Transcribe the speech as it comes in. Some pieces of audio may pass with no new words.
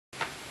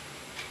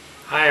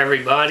Hi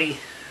everybody,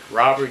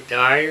 Robert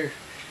Dyer,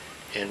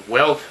 and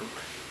welcome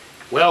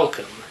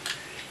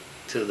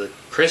to the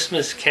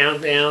Christmas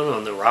Countdown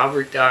on the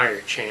Robert Dyer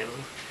channel.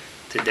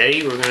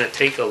 Today we're going to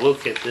take a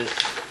look at this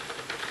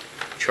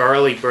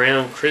Charlie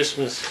Brown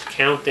Christmas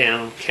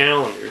Countdown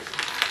calendar.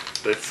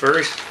 But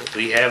first,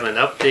 we have an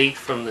update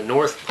from the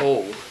North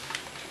Pole.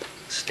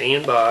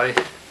 Stand by.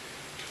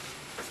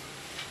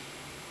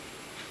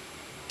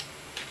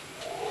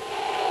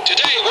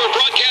 Today we're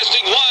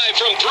broadcasting live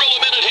from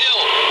Thrill-A-Minute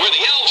Hill, where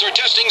the elves are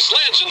testing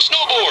sleds and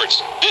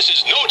snowboards. This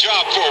is no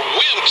job for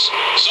wimps.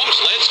 Some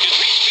sleds can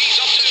reach speeds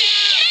up to...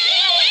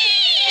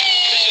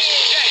 This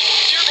is Daddy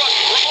Deerbrook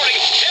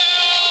reporting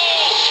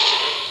help!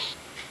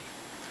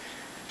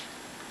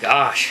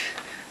 Gosh,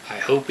 I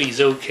hope he's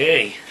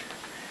okay.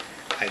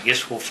 I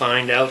guess we'll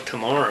find out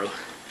tomorrow.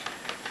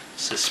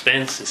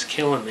 Suspense is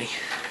killing me.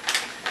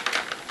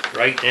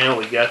 Right now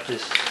we got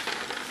this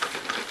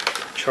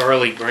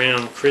Charlie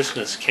Brown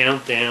Christmas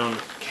Countdown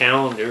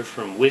calendar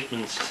from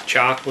Whitman's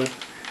Chocolate.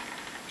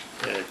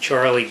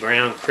 Charlie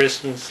Brown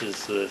Christmas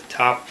is the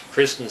top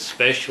Christmas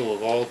special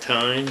of all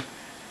time,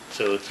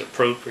 so it's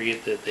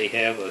appropriate that they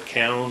have a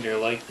calendar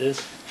like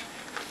this.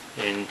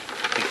 And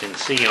you can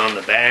see on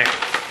the back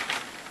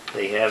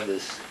they have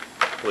this,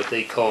 what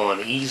they call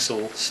an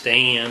easel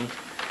stand,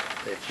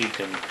 that you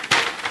can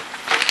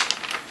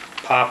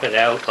pop it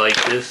out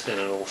like this and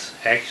it'll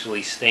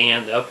actually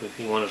stand up if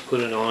you want to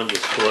put it on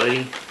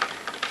display.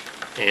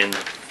 And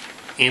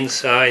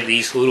inside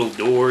these little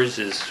doors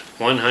is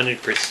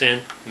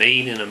 100%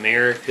 made in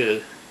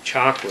America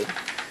chocolate.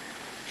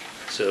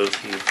 So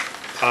if you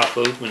pop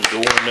open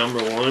door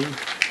number one,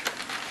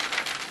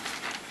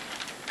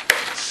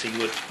 let's see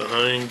what's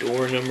behind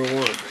door number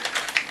one.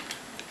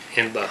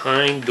 And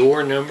behind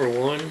door number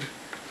one,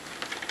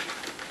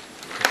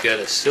 we've got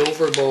a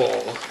silver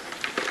ball.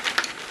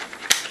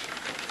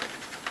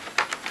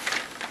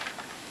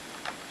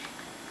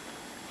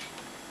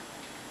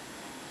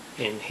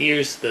 And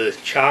here's the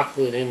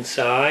chocolate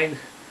inside.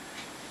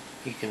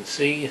 You can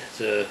see it's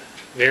a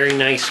very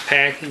nice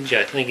package.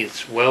 I think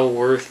it's well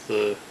worth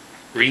the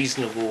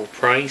reasonable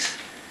price.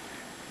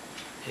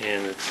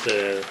 And it's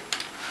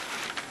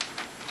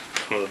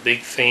I'm a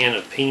big fan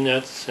of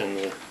peanuts and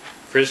the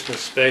Christmas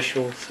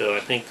special, so I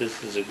think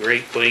this is a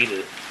great way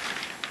to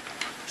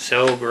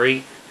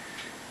celebrate.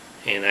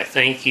 And I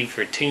thank you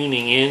for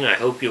tuning in. I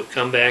hope you'll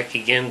come back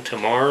again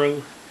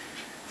tomorrow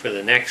for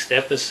the next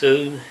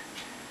episode.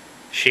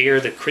 Share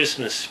the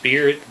Christmas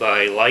spirit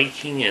by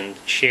liking and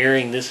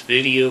sharing this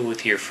video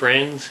with your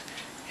friends,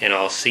 and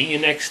I'll see you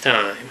next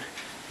time.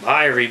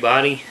 Bye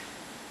everybody.